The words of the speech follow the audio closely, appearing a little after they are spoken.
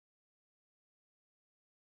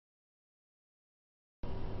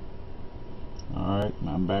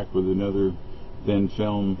I'm back with another thin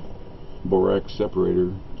film borax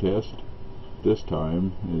separator test. This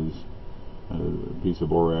time is a piece of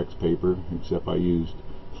borax paper, except I used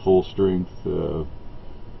full strength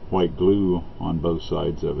white glue on both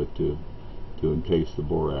sides of it to encase the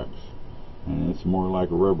borax, and it's more like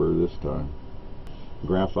rubber this time.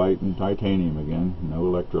 Graphite and titanium again, no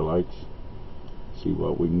electrolytes. See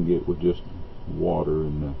what we can get with just water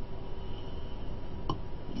in the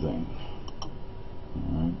thing.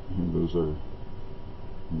 Alright, here goes our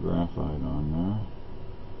graphite on there.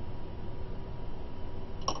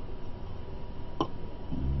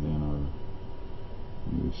 And then our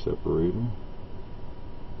new separator.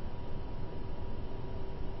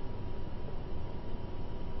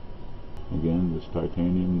 Again, this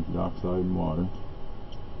titanium dioxide and water.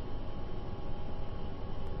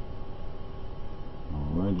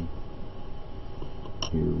 Alrighty,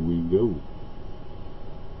 here we go.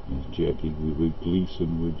 As Jackie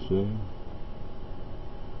Gleason would say.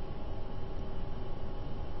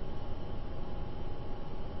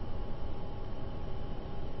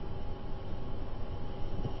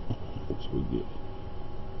 That's what we get.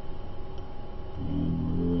 And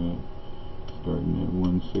we're at starting at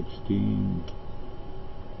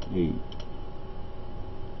 116.8.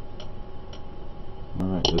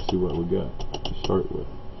 Alright, let's see what we got to start with.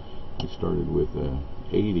 We started with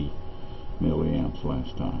 80 milliamps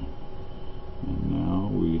last time, and now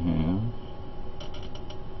we have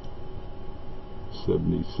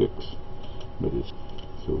 76, but it's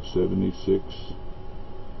so 76,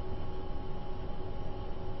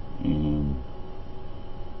 and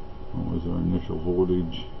what was our initial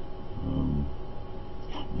voltage?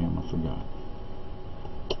 Damn, I forgot.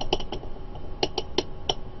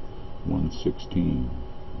 116,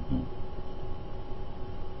 I think.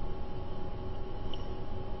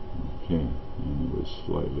 Okay, and it was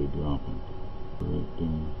slightly dropping. We're at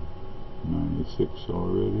 96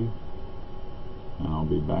 already, and I'll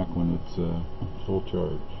be back when it's full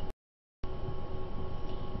charge.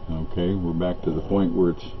 Okay, we're back to the point where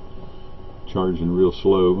it's charging real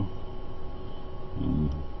slow,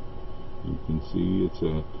 and you can see it's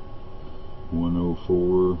at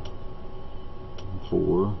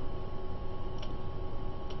 104.4,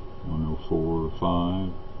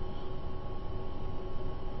 104.5.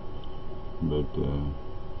 But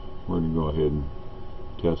we're going to go ahead and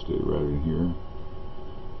test it right in here.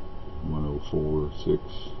 104.6.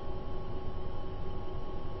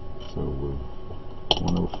 So we're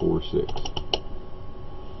 104.6.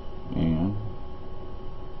 And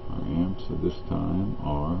our amps at this time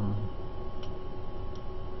are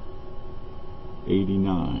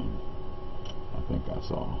 89. I think I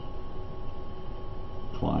saw.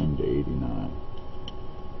 Climbed to 89.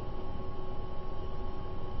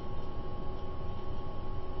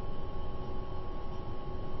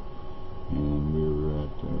 And we're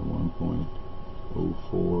at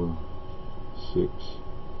 1.046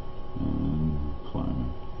 and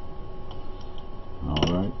climbing.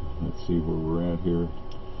 Alright, let's see where we're at here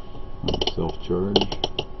on self-charge.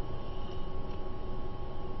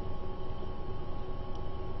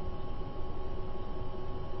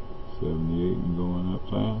 .78 and going up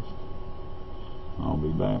fast. I'll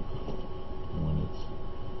be back when it's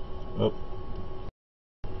up.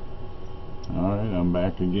 Alright, I'm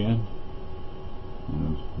back again.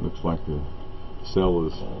 And it looks like the cell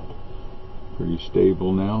is pretty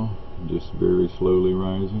stable now, just very slowly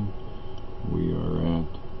rising. We are at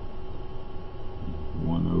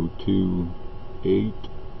 102.8,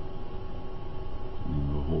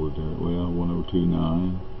 and we'll hold it there. Well,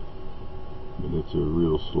 102.9, but it's a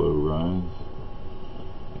real slow rise.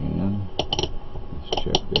 And let's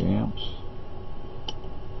check the amps.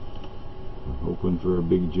 We're hoping for a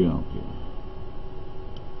big jump here.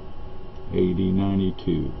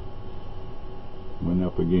 80.92, went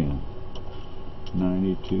up again.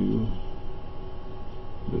 92,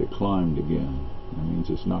 but it climbed again. That means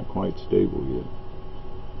it's not quite stable yet.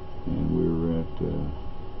 And we're at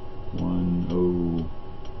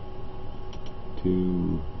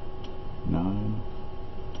 102.9.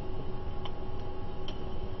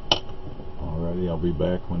 Alrighty, I'll be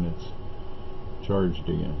back when it's charged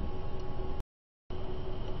again.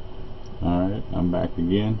 Alright, I'm back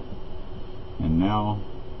again. And now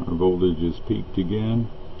our voltage is peaked again,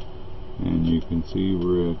 and you can see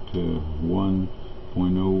we're at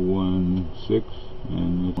 1.016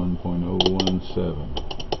 and 1.017.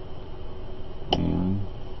 And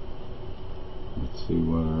let's see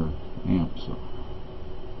what our amps are.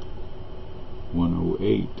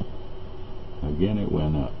 108. Again, it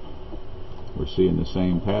went up. We're seeing the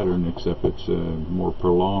same pattern, except it's more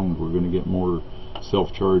prolonged. We're going to get more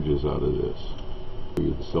self-charges out of this.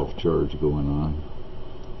 The self-charge going on.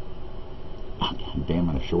 Oh, God damn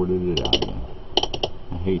it, I shorted it out again.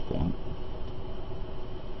 I hate that.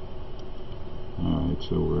 Alright,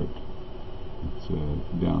 so we're at, it's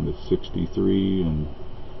down to 63 and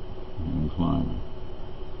climbing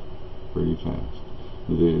pretty fast.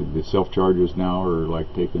 The self-charges now are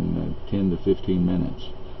like taking 10 to 15 minutes,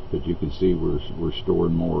 but you can see we're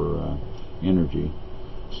storing more energy,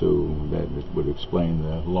 so that would explain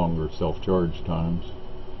the longer self-charge times.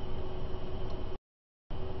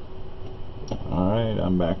 Alright,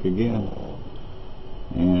 I'm back again,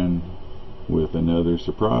 and with another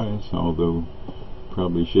surprise, although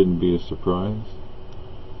probably shouldn't be a surprise.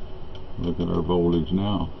 Look at our voltage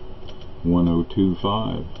now,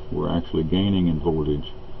 1025. We're actually gaining in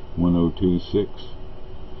voltage, 1026.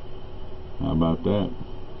 How about that?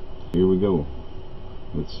 Here we go.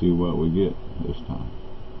 Let's see what we get this time.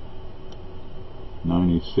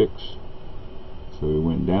 96. So it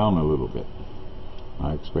went down a little bit.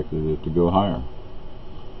 I expected it to go higher.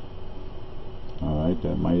 Alright,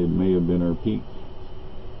 that may have been our peak.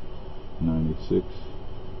 96.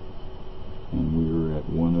 And we were at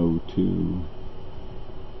 102.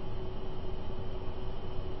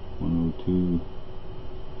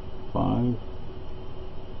 102.5.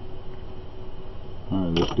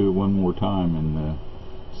 Alright, let's do it one more time and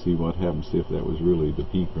see what happens, see if that was really the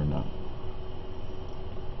peak or not.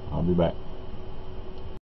 I'll be back.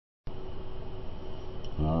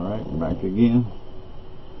 Alright, back again.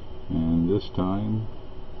 And this time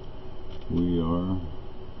we are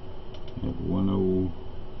at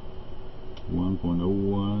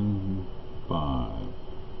 101.015.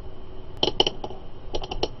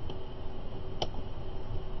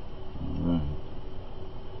 Alright,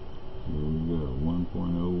 here we go,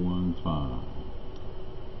 1.015,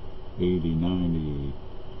 80, 90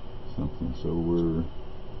 something, so we're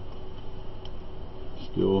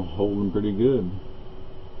still holding pretty good.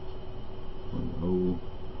 0.015,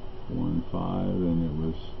 and it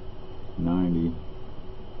was 90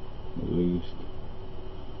 at least.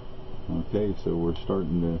 Okay, so we're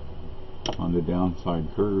starting to on the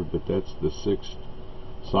downside curve, but that's the 6th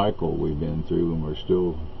cycle we've been through, and we're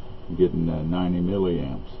still getting 90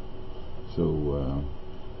 milliamps. So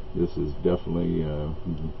this is definitely a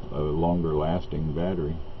longer lasting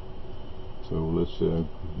battery. So let's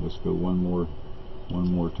go one more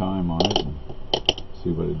time on it and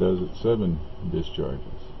see what it does at 7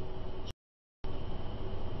 discharges.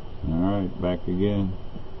 Alright, back again,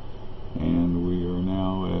 and we are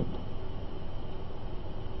now at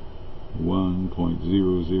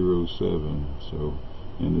 1.007, so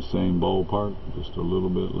in the same ballpark, just a little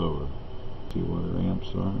bit lower. See what our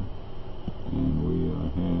amps are, and we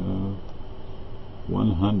have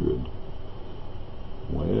 100.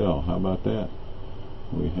 Well, how about that?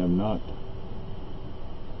 We have not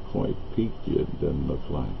quite peaked yet, doesn't look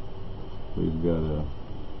like. We've got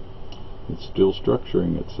it's still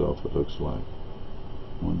structuring itself, it looks like.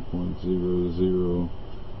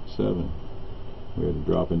 1.007. We had a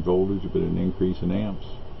drop in voltage, but an increase in amps.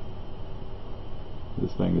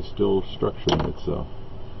 This thing is still structuring itself.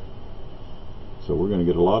 So we're going to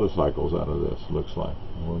get a lot of cycles out of this, looks like.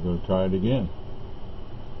 And we're going to try it again.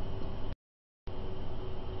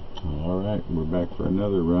 Alright, we're back for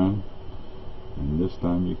another run. And this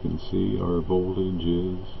time you can see our voltage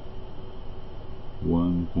is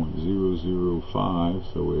 1.005,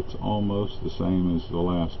 so it's almost the same as the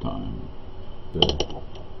last time.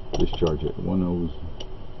 Discharge at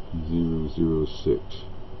 10006.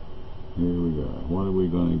 Here we go. What are we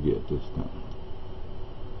going to get this time?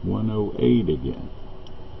 108 again.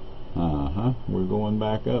 We're going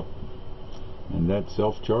back up. And that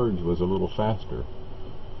self-charge was a little faster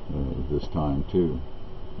this time too.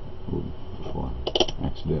 Before I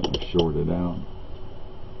accidentally shorted out.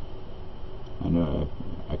 I know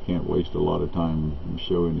I can't waste a lot of time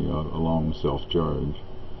showing you a long self-charge.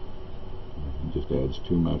 It just adds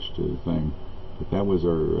too much to the thing. But that was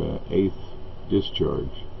our 8th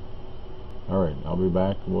discharge. Alright, I'll be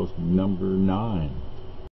back with number 9.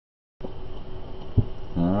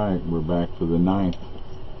 Alright, we're back for the 9th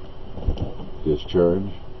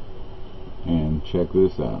discharge. And check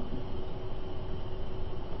this out.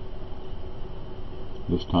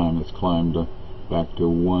 This time it's climbed back to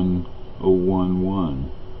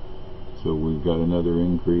 1011. So we've got another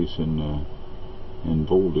increase in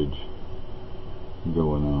voltage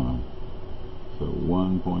going on. So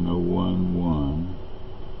 1.011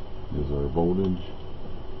 is our voltage.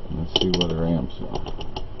 Let's see what our amps are.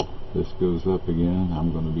 This goes up again,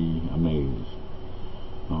 I'm going to be amazed.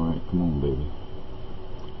 Alright, come on baby.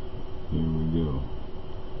 Here we go.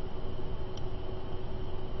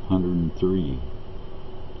 103.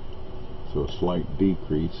 so a slight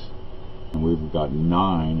decrease, and we've got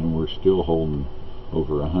 9 and we're still holding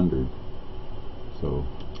over 100. So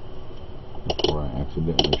before I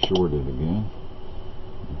accidentally short it again,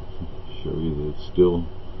 show you that it's still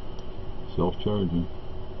self-charging.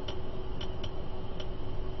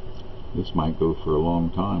 This might go for a long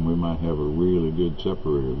time. We might have a really good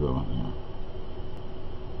separator going here.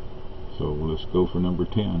 So let's go for number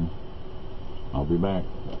 10. I'll be back.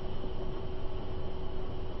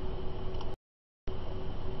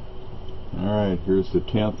 Alright, here's the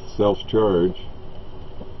 10th self-charge,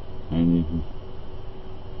 and you can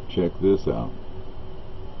check this out.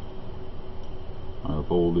 Our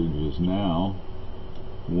voltage is now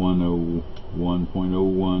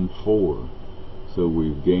 101.014, so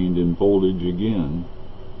we've gained in voltage again.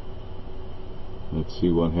 Let's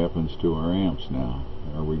see what happens to our amps now.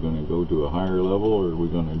 Are we going to go to a higher level, or are we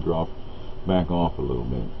going to drop back off a little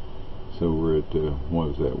bit? So we're at what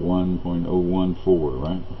was that, 1.014,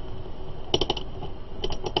 right?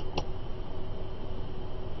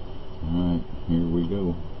 Alright, here we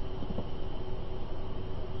go.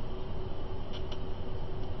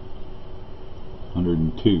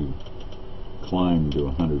 $102. Climbed to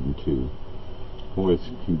 102. Boy, it's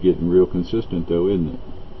getting real consistent though, isn't it?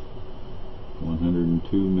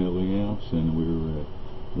 102 milliamps, and we were at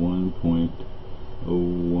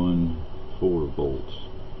 1.014 volts.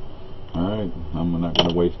 Alright, I'm not going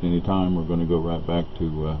to waste any time. We're going to go right back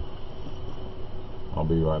to I'll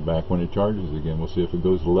be right back when it charges again. We'll see if it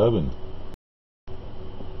goes 11.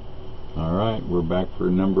 Alright, we're back for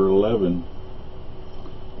number 11.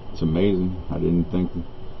 It's amazing. I didn't think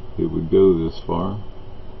it would go this far.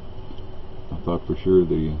 I thought for sure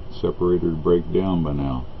the separator would break down by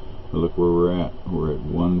now. But look where we're at. We're at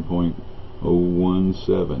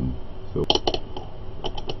 1.017. So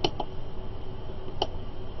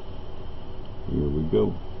here we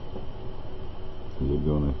go. Is it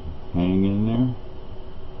going to hang in there?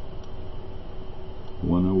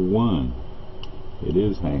 101. It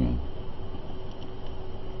is hanging.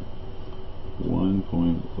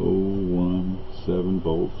 1.017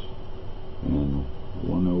 volts and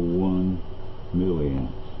 101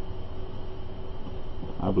 milliamps.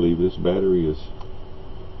 I believe this battery is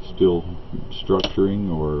still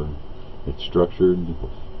structuring, or it's structured.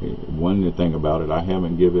 One thing about it, I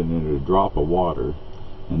haven't given it a drop of water,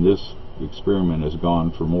 and this experiment has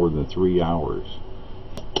gone for more than 3 hours.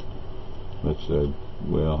 Let's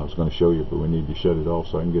well, I was going to show you, but we need to shut it off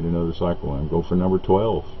so I can get another cycle and go for number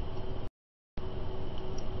 12.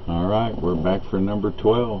 Alright, we're back for number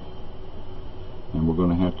 12, and we're going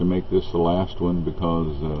to have to make this the last one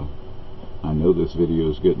because I know this video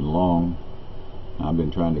is getting long. I've been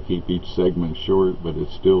trying to keep each segment short, but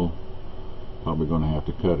it's still probably going to have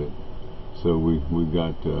to cut it. So we've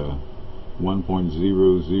got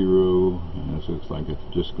 1.00, and it looks like it's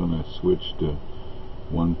just going to switch to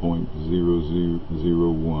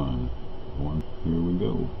 1.0001. Here we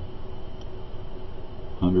go.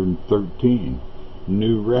 113.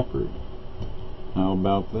 New record. How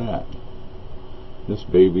about that? This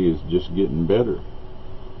baby is just getting better.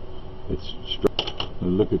 It's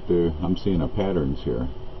look at the, I'm seeing a patterns here.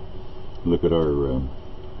 Look at our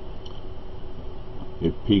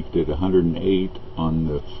it peaked at 108 on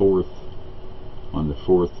the fourth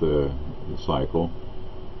cycle,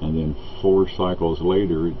 and then 4 cycles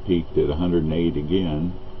later it peaked at 108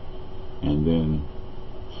 again, and then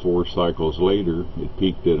 4 cycles later it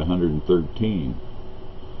peaked at 113.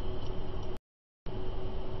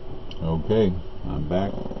 Okay, I'm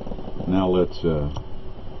back. Now let's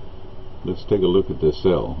take a look at this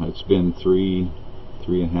cell. It's been three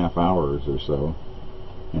and a half hours or so,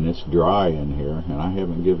 and it's dry in here, and I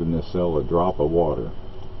haven't given this cell a drop of water.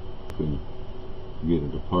 If we can get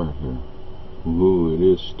it apart here. Ooh, it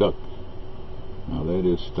is stuck. Now that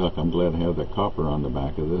is stuck. I'm glad I have that copper on the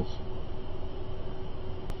back of this.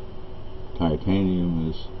 Titanium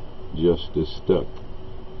is just as stuck.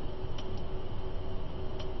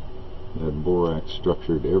 That borax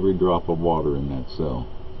structured every drop of water in that cell.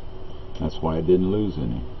 That's why I didn't lose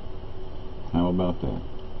any. How about that?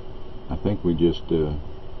 I think we just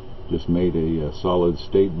made a solid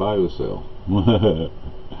state biocell.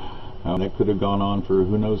 That could have gone on for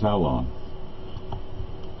who knows how long.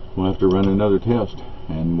 We'll have to run another test.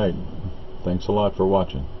 And thanks a lot for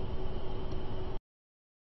watching.